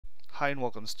Hi and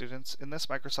welcome students. In this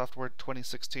Microsoft Word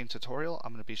 2016 tutorial,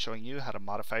 I'm going to be showing you how to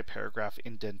modify paragraph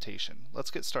indentation.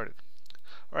 Let's get started.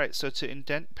 Alright, so to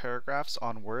indent paragraphs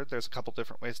on Word, there's a couple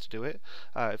different ways to do it.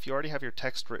 If you already have your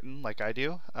text written like I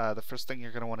do, the first thing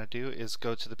you're going to want to do is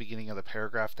go to the beginning of the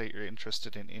paragraph that you're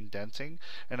interested in indenting,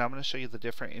 and I'm going to show you the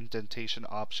different indentation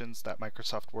options that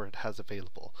Microsoft Word has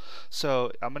available.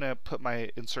 So I'm going to put my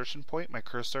insertion point, my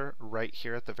cursor, right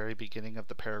here at the very beginning of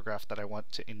the paragraph that I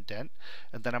want to indent,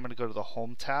 and then I'm going to go to the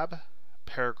Home tab,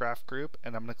 Paragraph Group,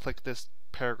 and I'm going to click this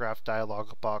Paragraph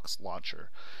dialog box launcher,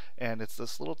 and it's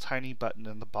this little tiny button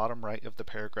in the bottom right of the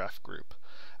paragraph group.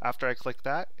 After I click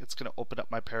that, it's going to open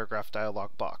up my paragraph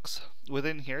dialog box.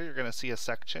 Within here you're going to see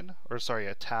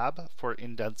a tab for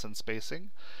indents and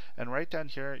spacing, and right down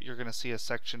here you're going to see a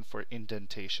section for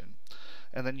indentation.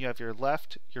 And then you have your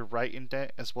left, your right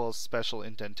indent, as well as special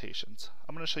indentations.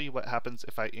 I'm going to show you what happens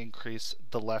if I increase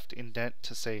the left indent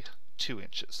to say 2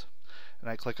 inches. And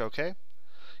I click OK.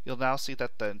 You'll now see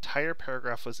that the entire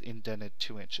paragraph was indented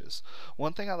 2 inches.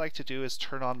 One thing I like to do is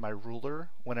turn on my ruler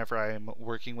whenever I am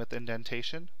working with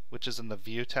indentation, which is in the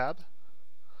View tab,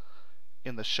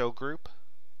 in the Show group,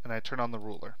 and I turn on the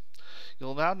ruler.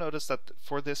 You'll now notice that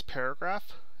for this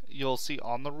paragraph, you'll see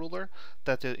on the ruler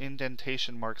that the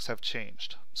indentation marks have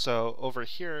changed. So over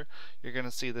here, you're going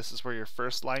to see this is where your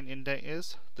first line indent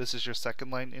is, this is your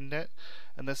second line indent,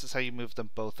 and this is how you move them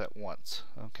both at once.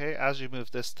 Okay, as you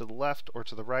move this to the left or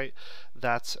to the right,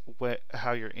 that's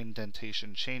how your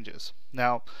indentation changes.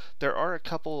 Now, there are a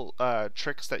couple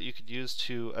tricks that you could use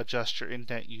to adjust your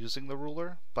indent using the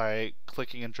ruler by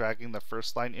clicking and dragging the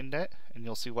first line indent, and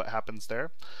you'll see what happens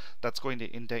there. That's going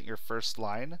to indent your first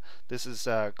line. This is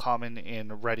common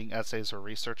in writing essays or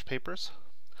research papers.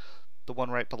 The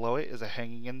one right below it is a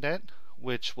hanging indent,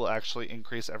 which will actually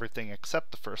increase everything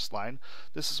except the first line.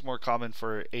 This is more common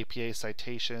for APA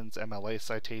citations, MLA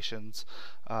citations,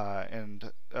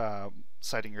 and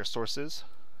citing your sources.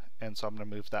 And so I'm going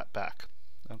to move that back.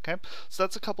 Okay, so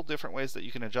that's a couple different ways that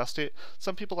you can adjust it.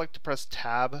 Some people like to press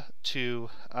Tab to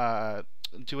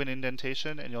do an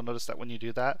indentation, and you'll notice that when you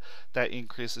do that, that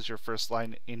increases your first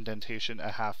line indentation a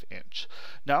 ½ inch.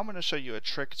 Now I'm going to show you a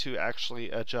trick to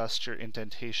actually adjust your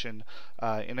indentation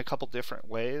in a couple different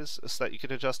ways so that you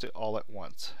can adjust it all at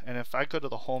once. And if I go to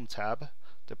the Home tab,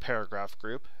 the Paragraph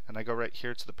group, and I go right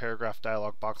here to the Paragraph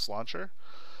dialog box launcher,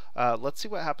 let's see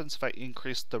what happens if I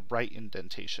increase the right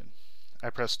indentation.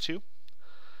 I press 2,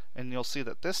 and you'll see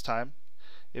that this time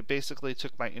it basically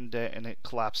took my indent and it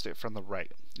collapsed it from the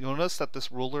right. You'll notice that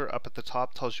this ruler up at the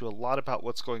top tells you a lot about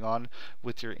what's going on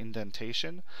with your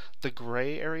indentation. The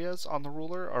gray areas on the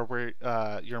ruler are where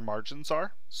your margins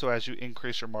are. So as you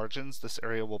increase your margins, this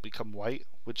area will become white,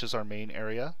 which is our main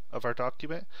area of our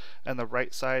document. And the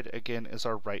right side, again, is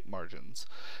our right margins.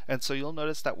 And so you'll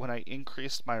notice that when I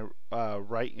increased my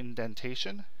right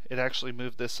indentation, it actually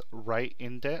moved this right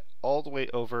indent all the way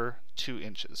over 2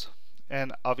 inches.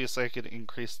 And obviously I could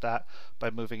increase that by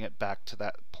moving it back to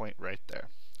that point right there.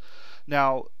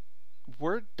 Now,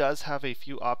 Word does have a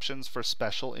few options for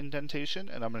special indentation,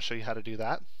 and I'm going to show you how to do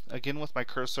that. Again, with my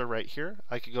cursor right here,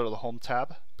 I could go to the Home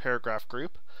tab, Paragraph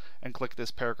Group, and click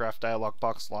this Paragraph dialog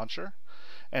box launcher.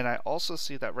 And I also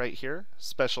see that right here,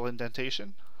 special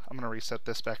indentation. I'm going to reset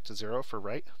this back to 0 for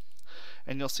right.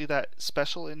 And you'll see that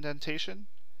special indentation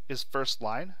is first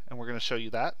line, and we're going to show you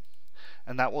that.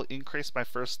 And that will increase my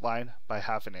first line by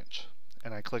 ½ inch.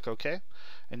 And I click OK,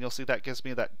 and you'll see that gives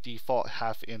me that default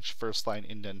 ½ inch first line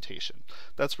indentation.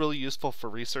 That's really useful for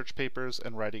research papers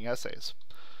and writing essays.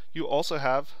 You also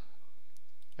have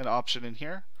an option in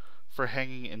here for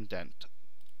hanging indent.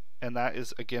 And that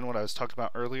is, again, what I was talking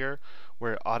about earlier,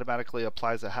 where it automatically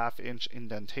applies a ½ inch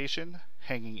indentation,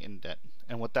 hanging indent.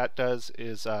 And what that does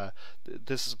is,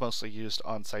 this is mostly used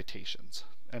on citations.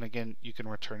 And again, you can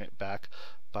return it back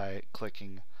by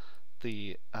clicking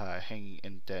the hanging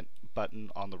indent button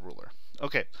on the ruler.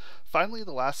 Okay, finally,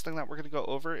 the last thing that we're going to go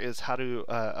over is how to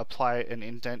apply an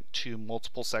indent to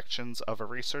multiple sections of a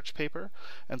research paper.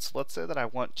 And so let's say that I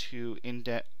want to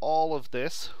indent all of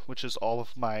this, which is all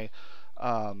of my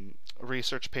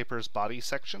research paper's body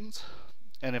sections.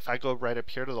 And if I go right up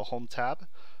here to the Home tab,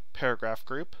 Paragraph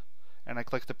Group, and I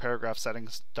click the Paragraph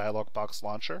Settings dialog box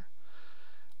launcher,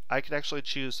 I could actually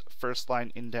choose first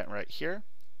line indent right here,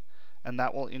 and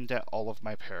that will indent all of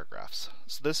my paragraphs.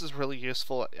 So this is really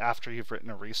useful after you've written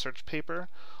a research paper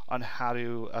on how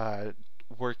to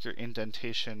work your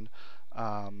indentation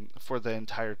for the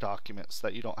entire document, so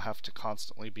that you don't have to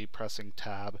constantly be pressing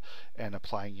tab and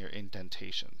applying your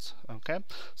indentations. Okay,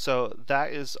 so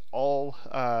that is all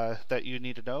that you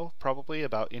need to know probably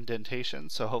about indentation.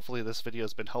 So hopefully this video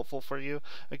has been helpful for you.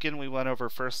 Again, we went over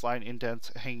first line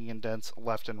indents, hanging indents,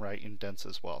 left and right indents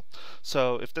as well.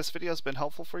 So if this video has been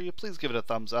helpful for you, please give it a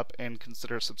thumbs up and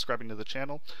consider subscribing to the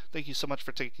channel. Thank you so much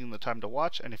for taking the time to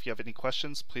watch, and if you have any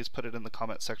questions, please put it in the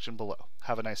comment section below.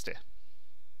 Have a nice day.